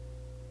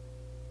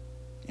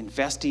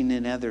 investing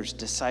in others,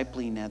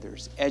 discipling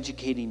others,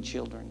 educating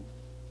children.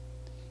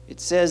 It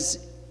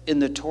says in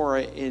the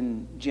Torah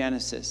in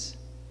Genesis,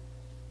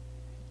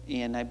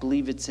 and I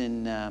believe it's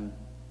in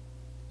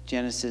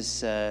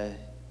Genesis,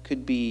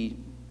 could be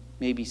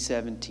maybe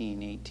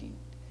 17, 18,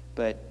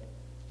 but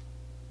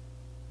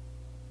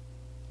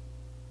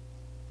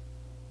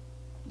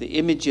the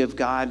image of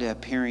God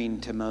appearing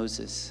to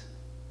Moses.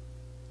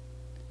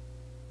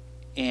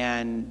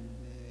 And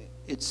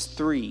it's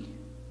 3.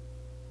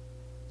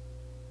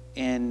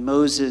 And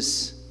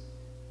Moses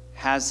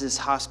has this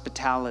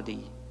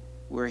hospitality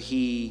where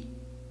he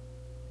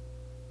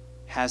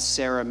has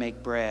Sarah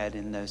make bread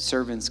and the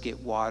servants get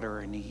water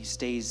and he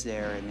stays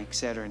there and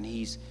etc. And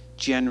he's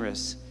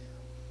generous.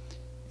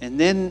 And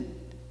then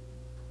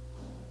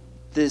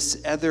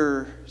this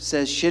other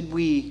says, should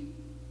we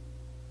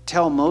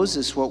tell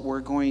Moses what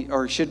we're going,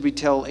 or should we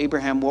tell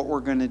Abraham what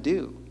we're going to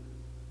do?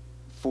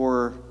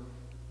 For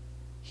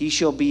he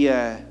shall be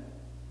a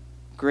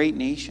great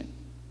nation,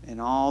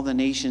 and all the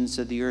nations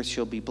of the earth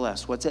shall be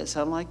blessed. What's that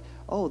sound like?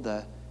 Oh,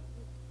 the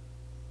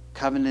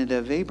covenant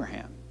of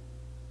Abraham,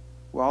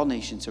 where all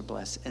nations are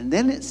blessed. And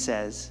then it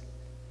says,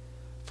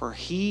 for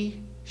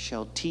he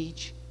shall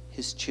teach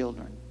his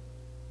children.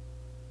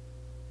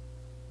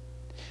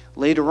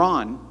 Later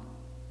on,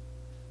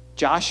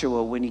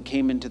 Joshua, when he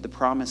came into the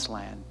promised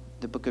land,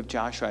 the book of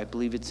Joshua, I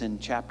believe it's in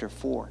chapter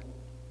 4.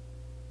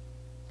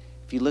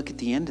 If you look at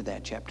the end of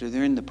that chapter,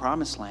 they're in the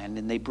promised land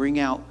and they bring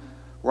out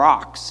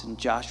rocks. And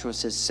Joshua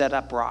says, set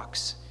up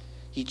rocks,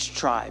 each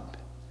tribe.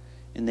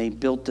 And they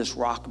built this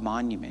rock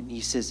monument.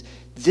 He says,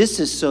 this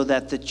is so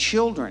that the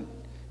children,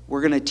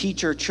 we're going to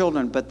teach our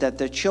children, but that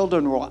the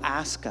children will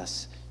ask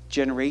us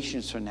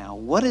generations from now,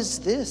 what is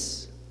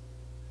this?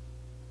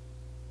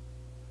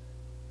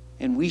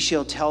 And we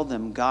shall tell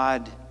them,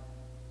 God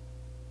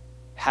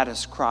had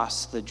us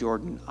cross the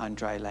Jordan on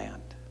dry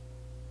land.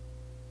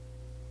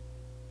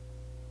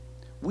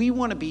 We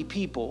want to be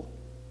people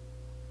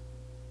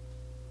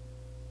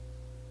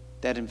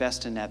that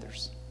invest in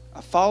others.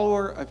 A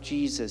follower of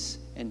Jesus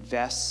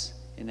invests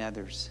in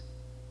others,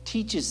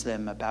 teaches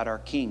them about our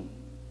King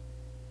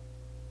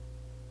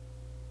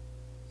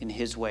in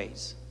his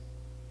ways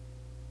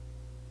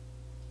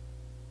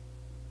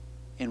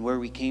and where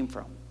we came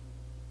from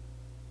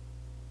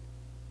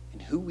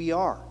and who we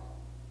are.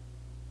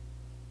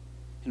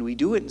 And we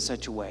do it in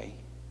such a way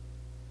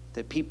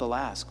that people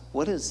ask,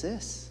 what is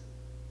this?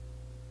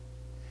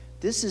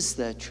 This is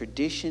the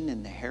tradition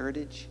and the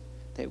heritage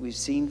that we've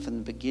seen from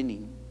the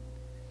beginning.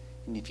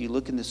 And if you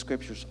look in the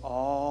scriptures,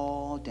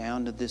 all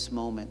down to this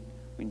moment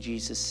when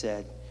Jesus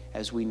said,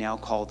 as we now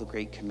call the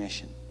Great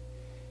Commission,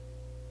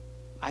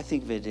 I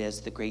think of it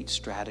as the great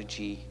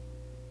strategy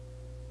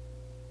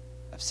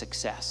of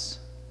success.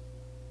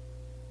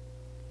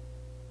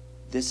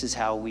 This is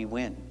how we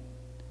win.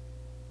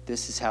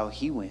 This is how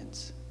he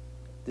wins.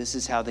 This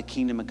is how the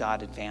kingdom of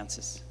God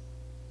advances.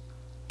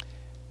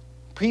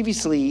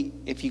 Previously,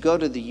 if you go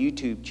to the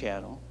YouTube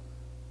channel,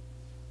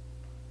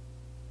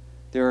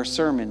 there are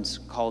sermons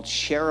called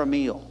Share a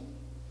Meal,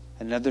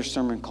 another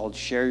sermon called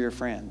Share Your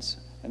Friends,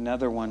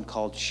 another one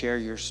called Share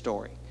Your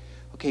Story.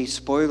 Okay,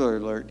 spoiler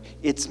alert,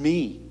 it's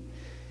me.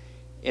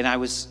 And I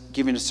was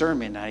giving a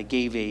sermon. I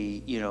gave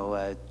a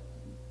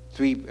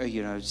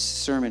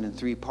sermon in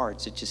 3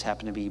 parts. It just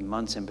happened to be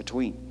months in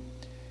between.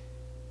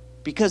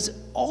 Because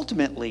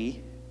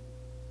ultimately,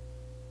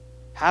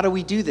 how do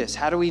we do this?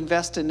 How do we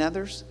invest in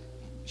others?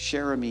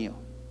 Share a meal.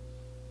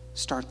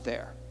 Start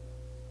there.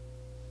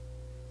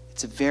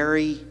 It's a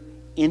very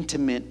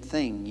intimate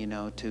thing,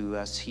 to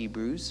us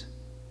Hebrews.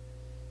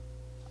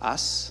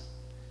 Us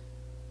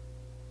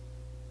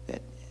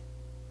that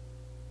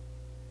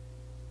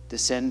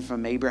descend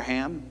from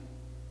Abraham.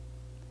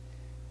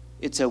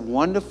 It's a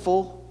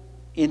wonderful,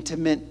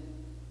 intimate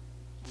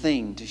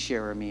thing to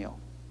share a meal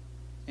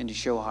and to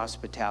show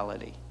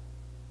hospitality.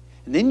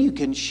 And then you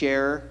can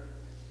share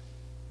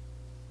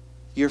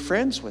your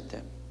friends with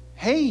them.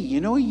 Hey,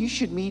 you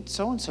should meet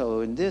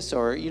so-and-so in this,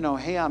 or,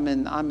 hey, I'm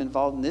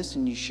involved in this,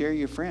 and you share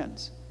your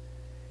friends.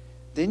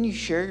 Then you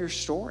share your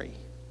story.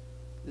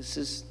 This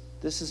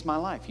is my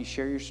life. You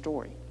share your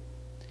story.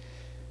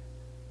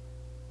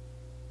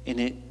 And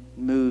it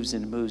moves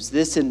and it moves.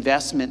 This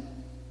investment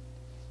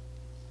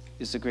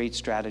is a great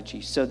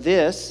strategy. So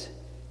this,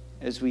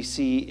 as we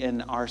see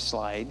in our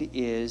slide,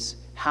 is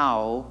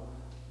how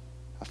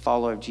a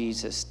follower of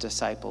Jesus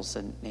disciples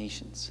the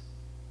nations.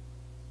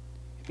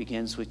 It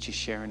begins with just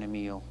sharing a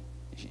meal,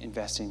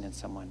 investing in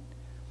someone.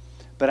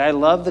 But I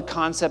love the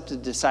concept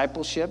of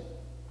discipleship.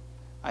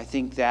 I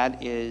think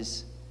that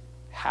is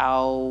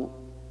how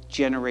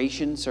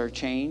generations are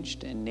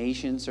changed and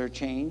nations are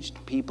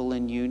changed. People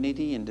in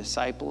unity and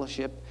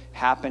discipleship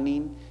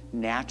happening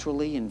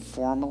naturally and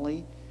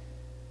formally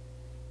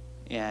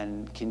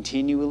and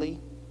continually.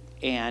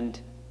 And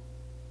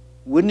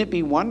wouldn't it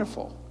be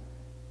wonderful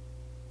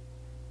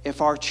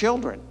if our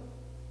children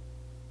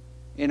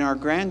and our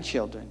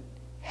grandchildren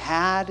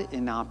had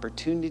an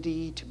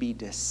opportunity to be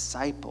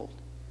discipled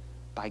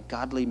by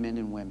godly men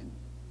and women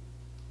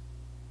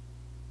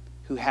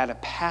who had a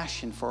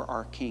passion for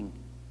our King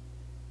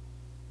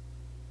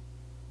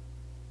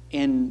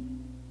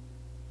and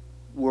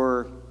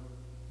were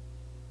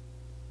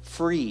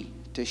free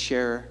to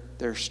share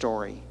their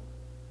story?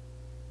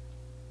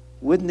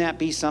 Wouldn't that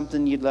be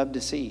something you'd love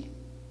to see?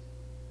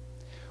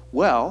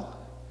 Well,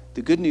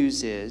 the good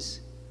news is,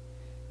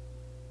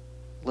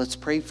 let's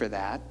pray for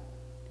that.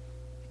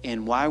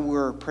 And while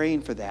we're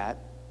praying for that,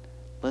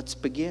 let's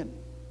begin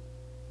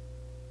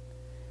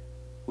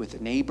with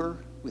a neighbor,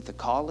 with a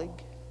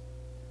colleague,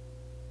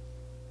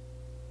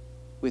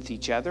 with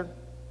each other.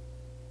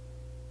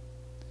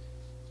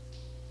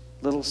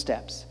 Little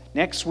steps.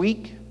 Next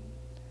week,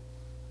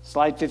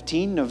 slide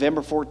 15,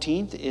 November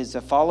 14th, is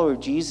a follower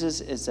of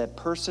Jesus is a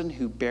person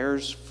who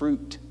bears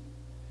fruit.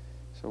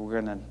 So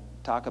we're going to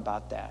talk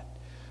about that.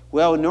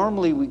 Well,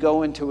 normally we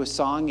go into a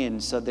song,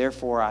 and so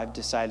therefore I've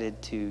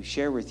decided to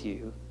share with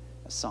you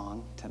a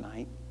song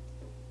tonight.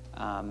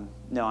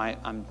 No,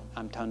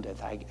 I'm tone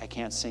deaf. I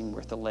can't sing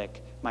worth a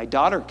lick. My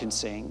daughter can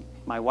sing.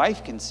 My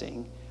wife can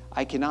sing.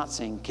 I cannot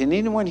sing. Can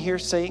anyone here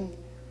sing?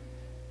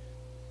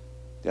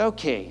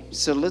 Okay,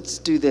 so let's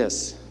do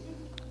this.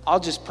 I'll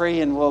just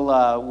pray and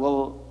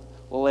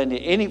we'll end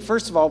it.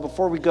 First of all,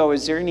 before we go,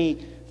 is there any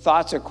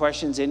thoughts or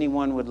questions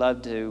anyone would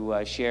love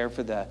to share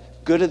for the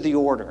good of the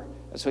order?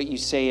 That's what you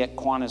say at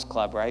Kiwanis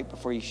Club, right?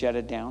 Before you shut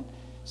it down.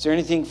 Is there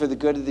anything for the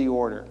good of the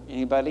order?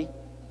 Anybody?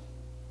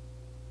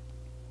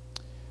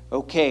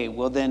 Okay,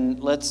 well then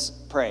let's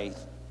pray.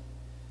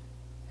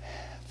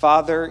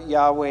 Father,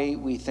 Yahweh,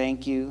 we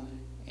thank you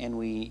and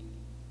we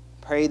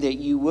pray that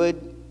you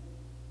would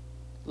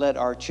let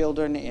our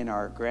children and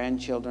our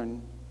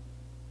grandchildren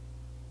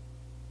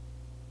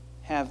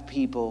have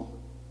people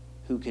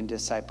who can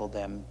disciple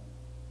them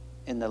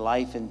in the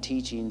life and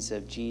teachings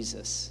of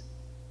Jesus.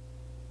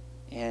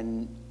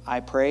 And I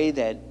pray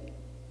that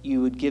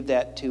you would give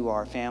that to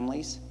our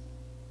families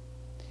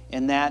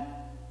and that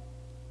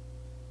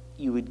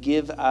you would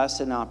give us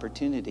an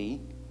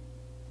opportunity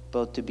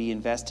both to be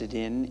invested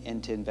in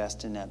and to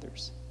invest in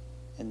others.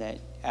 And that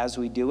as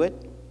we do it,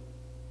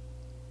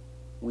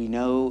 we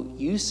know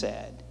you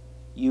said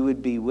you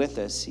would be with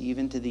us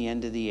even to the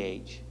end of the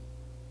age.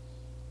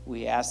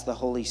 We ask the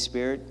Holy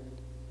Spirit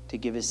to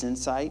give us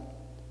insight,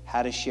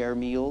 how to share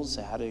meals,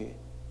 how to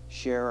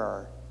share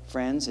our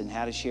friends, and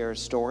how to share a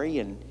story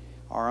and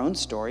our own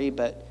story,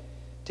 but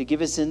to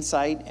give us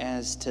insight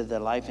as to the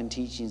life and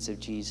teachings of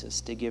Jesus,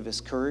 to give us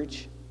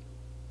courage.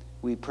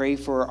 We pray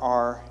for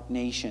our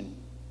nation.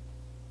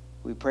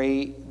 We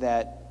pray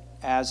that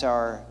as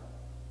our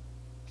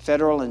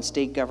federal and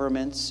state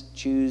governments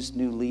choose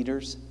new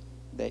leaders,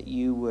 that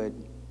you would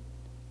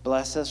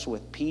bless us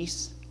with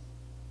peace,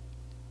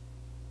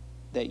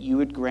 that you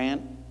would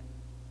grant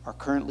our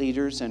current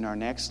leaders and our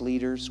next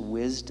leaders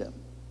wisdom,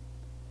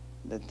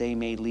 that they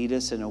may lead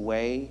us in a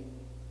way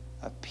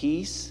of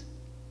peace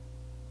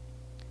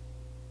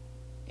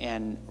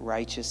and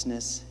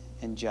righteousness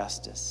and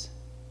justice.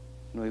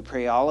 And we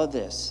pray all of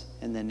this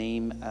in the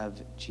name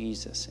of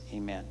Jesus.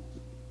 Amen.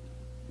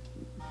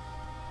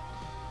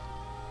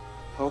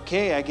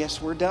 Okay, I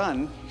guess we're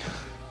done.